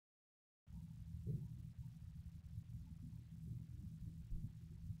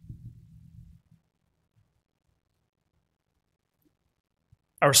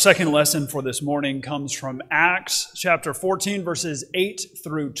Our second lesson for this morning comes from Acts chapter 14, verses 8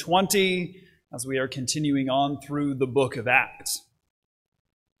 through 20, as we are continuing on through the book of Acts.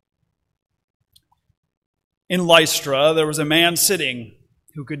 In Lystra, there was a man sitting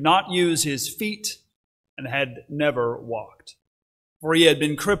who could not use his feet and had never walked, for he had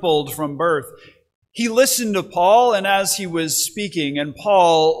been crippled from birth. He listened to Paul, and as he was speaking, and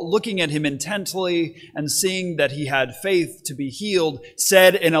Paul, looking at him intently and seeing that he had faith to be healed,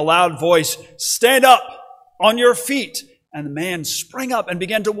 said in a loud voice, "Stand up on your feet." And the man sprang up and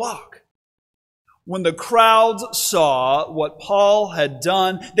began to walk. When the crowds saw what Paul had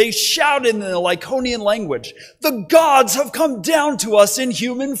done, they shouted in the Lycaonian language, "The gods have come down to us in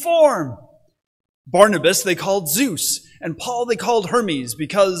human form." Barnabas they called Zeus, and Paul they called Hermes,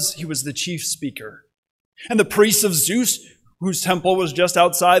 because he was the chief speaker. And the priests of Zeus, whose temple was just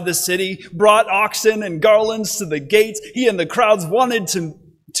outside the city, brought oxen and garlands to the gates. He and the crowds wanted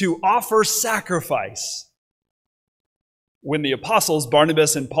to offer sacrifice. When the apostles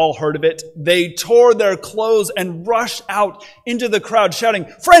Barnabas and Paul heard of it, they tore their clothes and rushed out into the crowd, shouting,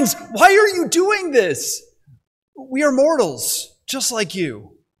 "Friends, why are you doing this? We are mortals, just like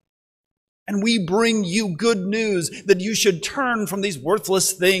you. And we bring you good news that you should turn from these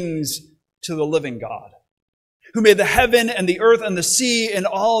worthless things to the living God, who made the heaven and the earth and the sea and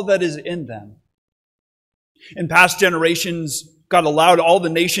all that is in them. In past generations, God allowed all the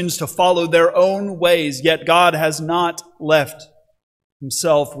nations to follow their own ways, yet God has not left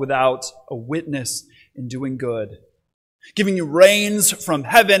himself without a witness in doing good, giving you rains from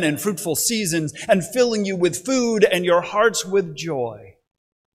heaven and fruitful seasons, and filling you with food and your hearts with joy."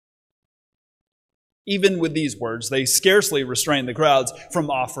 Even with these words, they scarcely restrained the crowds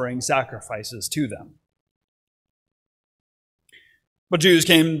from offering sacrifices to them. But Jews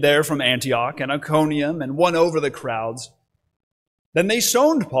came there from Antioch and Iconium and won over the crowds. Then they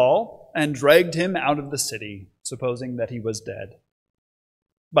stoned Paul and dragged him out of the city, supposing that he was dead.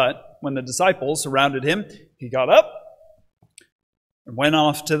 But when the disciples surrounded him, he got up and went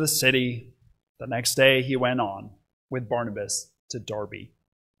off to the city. The next day he went on with Barnabas to Derbe.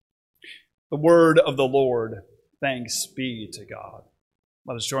 The word of the Lord. Thanks be to God.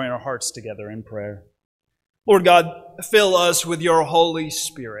 Let us join our hearts together in prayer. Lord God, fill us with your Holy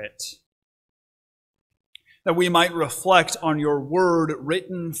Spirit, that we might reflect on your word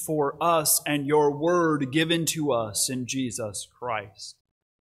written for us and your word given to us in Jesus Christ.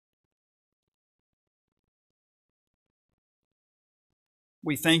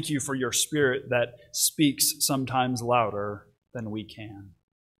 We thank you for your Spirit that speaks sometimes louder than we can.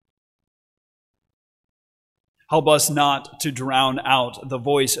 Help us not to drown out the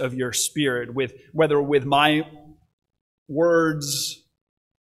voice of your Spirit, whether with my words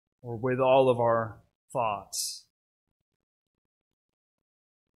or with all of our thoughts.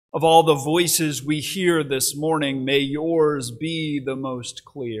 Of all the voices we hear this morning, may yours be the most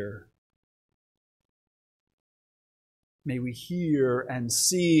clear. May we hear and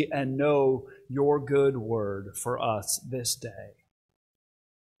see and know your good word for us this day.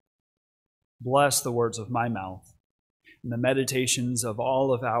 Bless the words of my mouth and the meditations of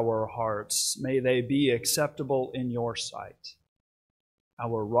all of our hearts. May they be acceptable in your sight,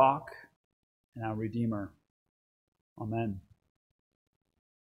 our rock and our Redeemer. Amen.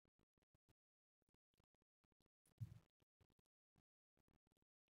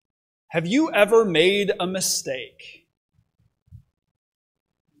 Have you ever made a mistake?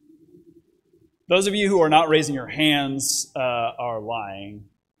 Those of you who are not raising your hands are lying.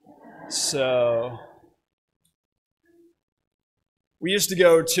 So we used to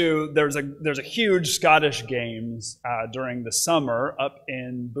go to, there's a huge Scottish games during the summer up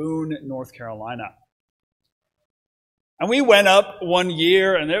in Boone, North Carolina. And we went up one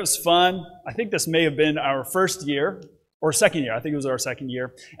year and it was fun. I think this may have been our first year or second year. I think it was our second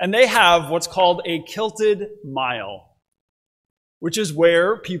year. And they have what's called a kilted mile, which is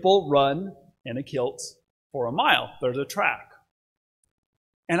where people run in a kilt for a mile. There's a track.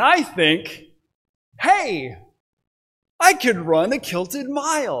 And I think, hey, I could run a kilted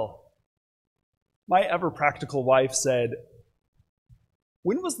mile. My ever-practical wife said,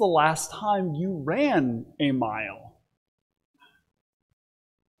 "When was the last time you ran a mile?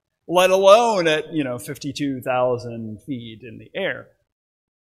 Let alone at, 52,000 feet in the air."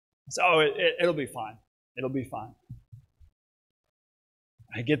 So it'll be fine. It'll be fine.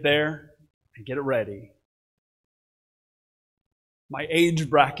 I get there, I get it ready. My age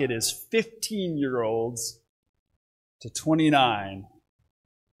bracket is 15-year-olds to 29.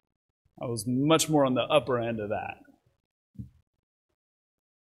 I was much more on the upper end of that.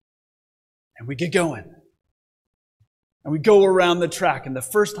 And we get going. And we go around the track, and the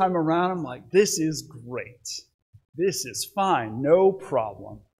first time around, I'm like, this is great. This is fine, no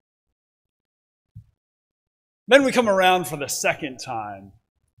problem. Then we come around for the second time,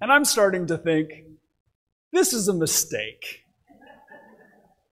 and I'm starting to think, this is a mistake.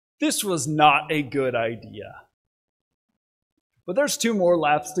 This was not a good idea. But there's 2 more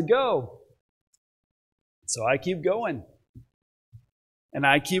laps to go. So I keep going. And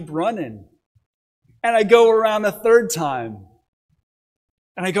I keep running. And I go around a third time.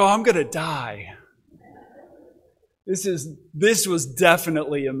 And I go, I'm going to die. This was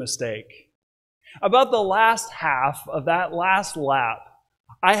definitely a mistake. About the last half of that last lap,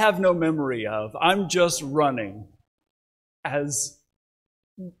 I have no memory of. I'm just running as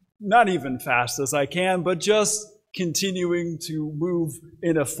not even fast as I can, but just continuing to move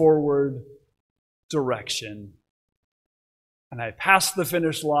in a forward direction. And I pass the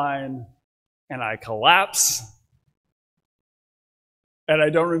finish line, and I collapse. And I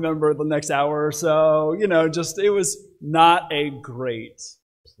don't remember the next hour or so. It was not a great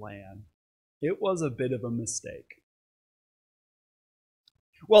plan. It was a bit of a mistake.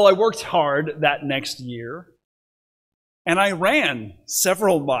 Well, I worked hard that next year, and I ran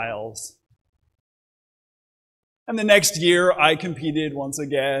several miles. And the next year, I competed once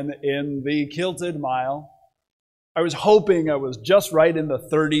again in the Kilted Mile. I was hoping I was just right in the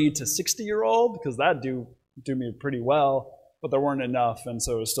 30 to 60-year-old, because that'd do me pretty well, but there weren't enough, and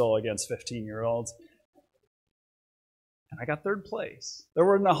so it was still against 15-year-olds. And I got 3rd place. There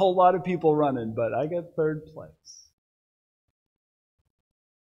weren't a whole lot of people running, but I got 3rd place.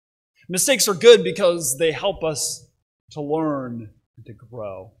 Mistakes are good because they help us to learn and to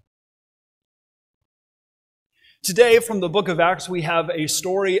grow. Today, from the book of Acts, we have a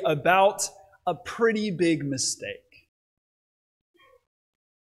story about a pretty big mistake.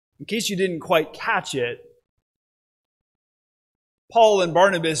 In case you didn't quite catch it, Paul and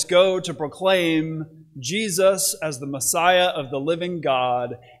Barnabas go to proclaim Jesus as the Messiah of the living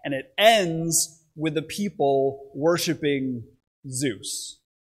God, and it ends with the people worshiping Zeus.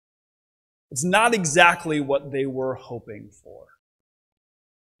 It's not exactly what they were hoping for.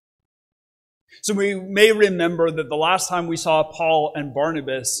 So we may remember that the last time we saw Paul and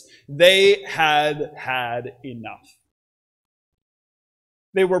Barnabas, they had had enough.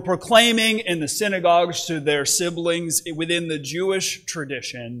 They were proclaiming in the synagogues to their siblings within the Jewish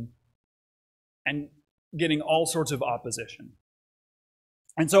tradition and getting all sorts of opposition.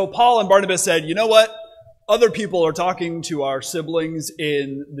 And so Paul and Barnabas said, you know what? Other people are talking to our siblings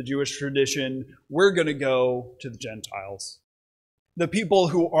in the Jewish tradition. We're going to go to the Gentiles, the people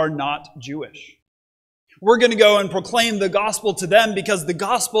who are not Jewish. We're going to go and proclaim the gospel to them because the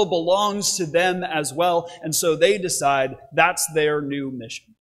gospel belongs to them as well. And so they decide that's their new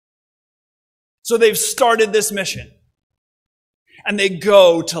mission. So they've started this mission. And they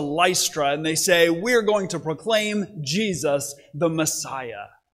go to Lystra and they say, we're going to proclaim Jesus, the Messiah.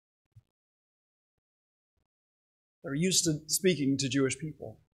 They're used to speaking to Jewish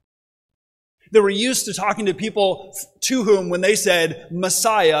people. They were used to talking to people to whom, when they said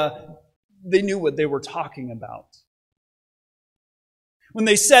Messiah, they knew what they were talking about. When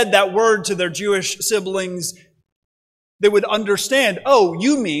they said that word to their Jewish siblings, they would understand, oh,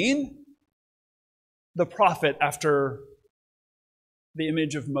 you mean the prophet after the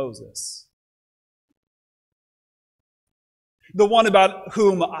image of Moses. The one about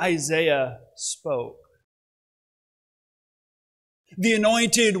whom Isaiah spoke. The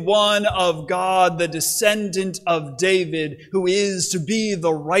anointed one of God, the descendant of David, who is to be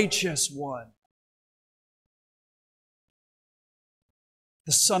the righteous one.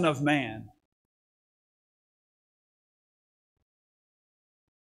 The Son of Man.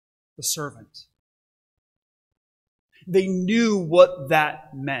 The servant. They knew what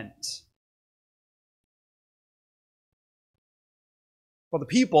that meant. But the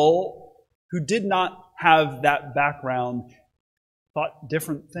people who did not have that background thought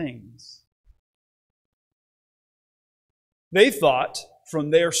different things. They thought,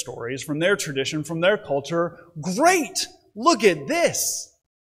 from their stories, from their tradition, from their culture, great, look at this.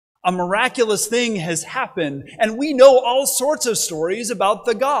 A miraculous thing has happened, and we know all sorts of stories about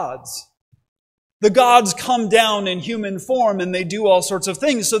the gods. The gods come down in human form and they do all sorts of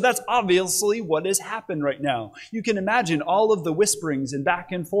things, so that's obviously what has happened right now. You can imagine all of the whisperings and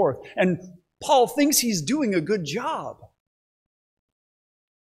back and forth, and Paul thinks he's doing a good job.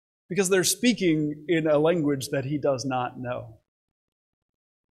 Because they're speaking in a language that he does not know.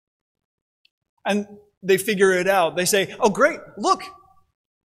 And they figure it out. They say, oh great, look,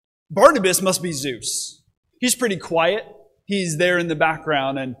 Barnabas must be Zeus. He's pretty quiet. He's there in the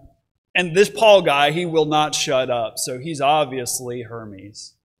background, and And this Paul guy, he will not shut up. So he's obviously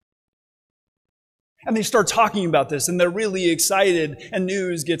Hermes. And they start talking about this, and they're really excited, and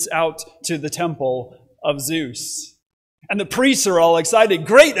news gets out to the temple of Zeus. And the priests are all excited.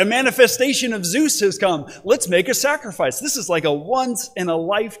 Great, a manifestation of Zeus has come. Let's make a sacrifice. This is like a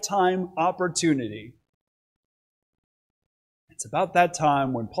once-in-a-lifetime opportunity. It's about that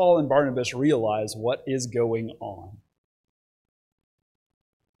time when Paul and Barnabas realize what is going on.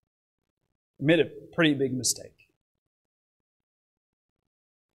 They made a pretty big mistake.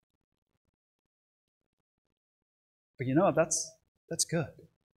 But you know what? That's good.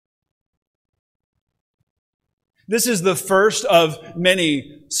 This is the first of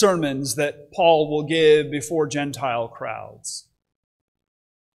many sermons that Paul will give before Gentile crowds.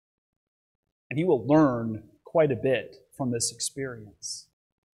 And he will learn quite a bit from this experience.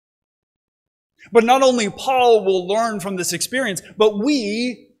 But not only Paul will learn from this experience, but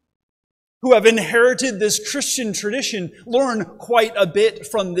we, who have inherited this Christian tradition, learn quite a bit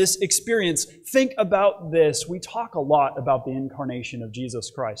from this experience. Think about this. We talk a lot about the incarnation of Jesus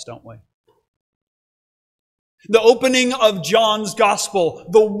Christ, don't we? The opening of John's Gospel,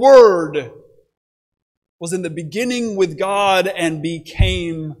 the Word was in the beginning with God and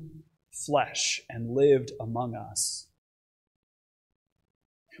became flesh and lived among us.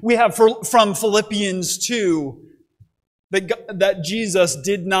 We have from Philippians 2 that Jesus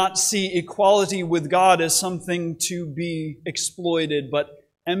did not see equality with God as something to be exploited, but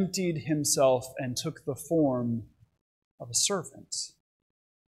emptied himself and took the form of a servant.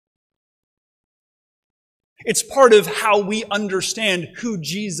 It's part of how we understand who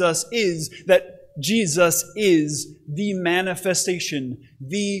Jesus is, that Jesus is the manifestation,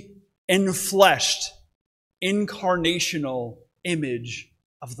 the enfleshed, incarnational image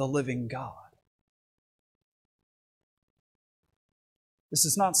of the living God. This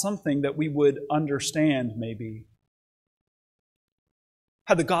is not something that we would understand, maybe,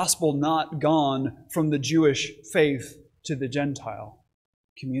 had the gospel not gone from the Jewish faith to the Gentile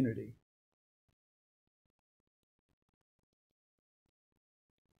community.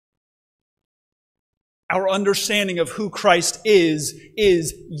 Our understanding of who Christ is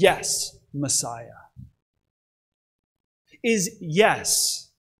yes, Messiah. Is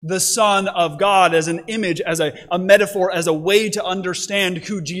yes, the Son of God as an image, as a metaphor, as a way to understand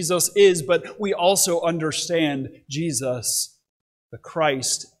who Jesus is, but we also understand Jesus, the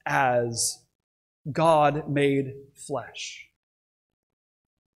Christ, as God made flesh.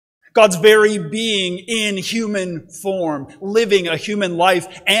 God's very being in human form, living a human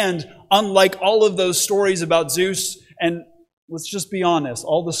life, and unlike all of those stories about Zeus, and let's just be honest,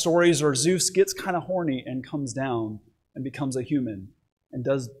 all the stories are Zeus gets kind of horny and comes down and becomes a human and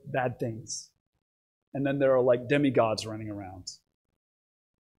does bad things. And then there are like demigods running around.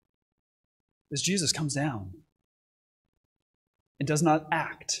 This Jesus comes down and does not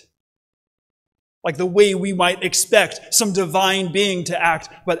act like the way we might expect some divine being to act,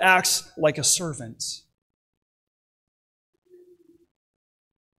 but acts like a servant.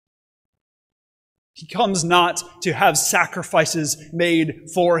 He comes not to have sacrifices made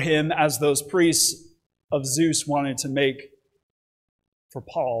for him as those priests of Zeus wanted to make for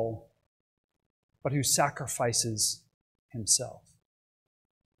Paul, but who sacrifices himself.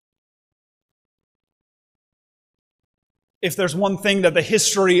 If there's one thing that the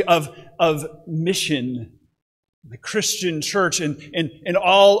history of mission, the Christian church, and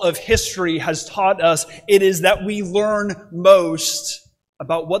all of history has taught us, it is that we learn most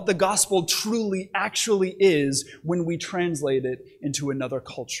about what the gospel truly actually is when we translate it into another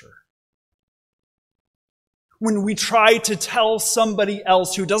culture. When we try to tell somebody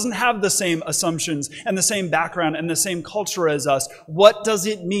else who doesn't have the same assumptions and the same background and the same culture as us, what does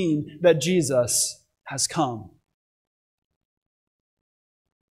it mean that Jesus has come?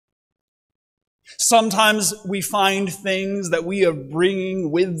 Sometimes we find things that we are bringing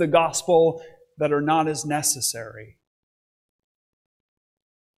with the gospel that are not as necessary.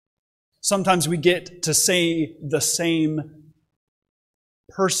 Sometimes we get to say the same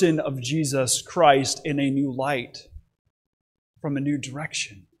person of Jesus Christ in a new light, from a new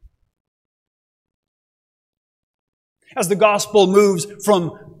direction. As the gospel moves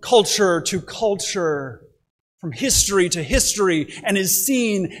from culture to culture, from history to history, and is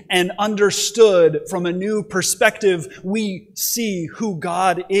seen and understood from a new perspective, we see who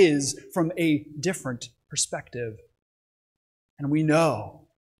God is from a different perspective. And we know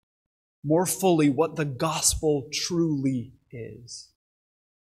more fully what the gospel truly is.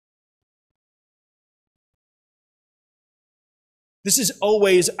 This is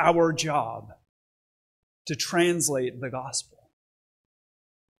always our job, to translate the gospel.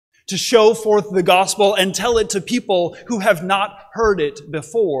 to show forth the gospel and tell it to people who have not heard it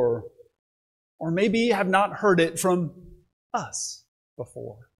before, or maybe have not heard it from us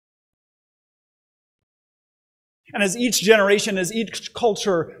before. And as each generation, as each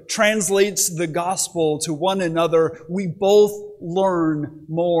culture translates the gospel to one another, we both learn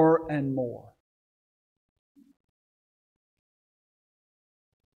more and more.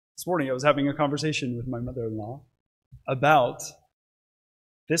 This morning I was having a conversation with my mother-in-law about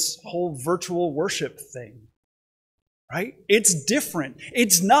this whole virtual worship thing, right? It's different.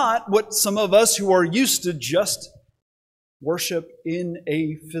 It's not what some of us who are used to just worship in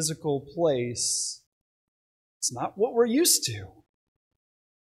a physical place. It's not what we're used to.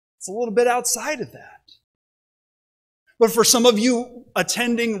 It's a little bit outside of that. But for some of you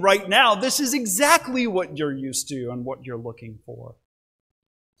attending right now, this is exactly what you're used to and what you're looking for.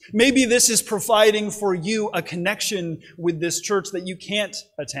 Maybe this is providing for you a connection with this church that you can't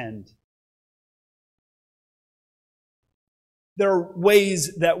attend. There are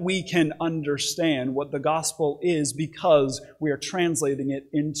ways that we can understand what the gospel is because we are translating it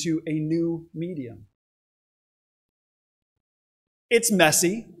into a new medium. It's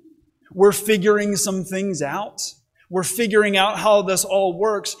messy. We're figuring some things out. We're figuring out how this all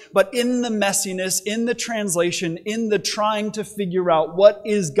works. But in the messiness, in the translation, in the trying to figure out what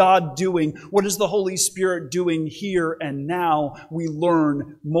is God doing, what is the Holy Spirit doing here and now, we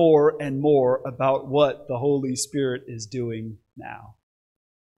learn more and more about what the Holy Spirit is doing now.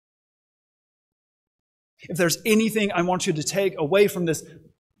 If there's anything I want you to take away from this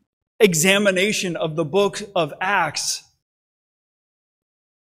examination of the book of Acts,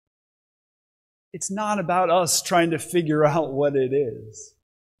 it's not about us trying to figure out what it is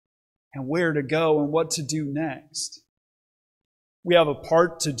and where to go and what to do next. We have a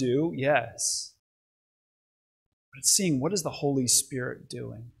part to do, yes. But it's seeing, what is the Holy Spirit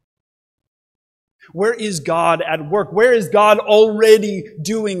doing? Where is God at work? Where is God already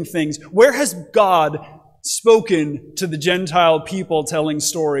doing things? Where has God spoken to the Gentile people, telling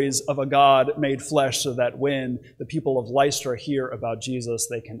stories of a God made flesh so that when the people of Lystra hear about Jesus,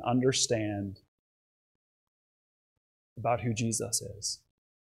 they can understand about who Jesus is?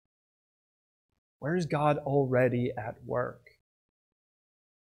 Where is God already at work?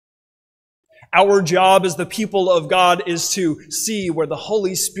 Our job as the people of God is to see where the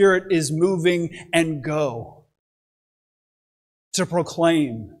Holy Spirit is moving and go. To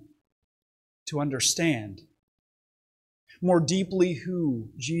proclaim, to understand more deeply who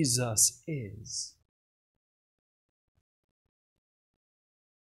Jesus is.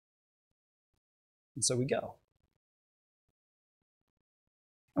 And so we go.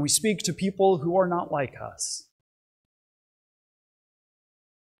 And we speak to people who are not like us.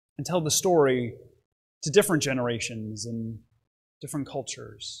 And tell the story to different generations and different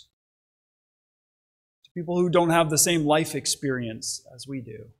cultures. To people who don't have the same life experience as we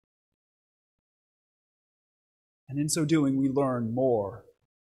do. And in so doing, we learn more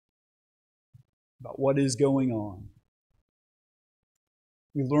about what is going on.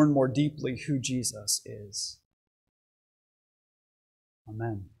 We learn more deeply who Jesus is.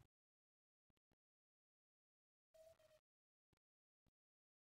 Amen.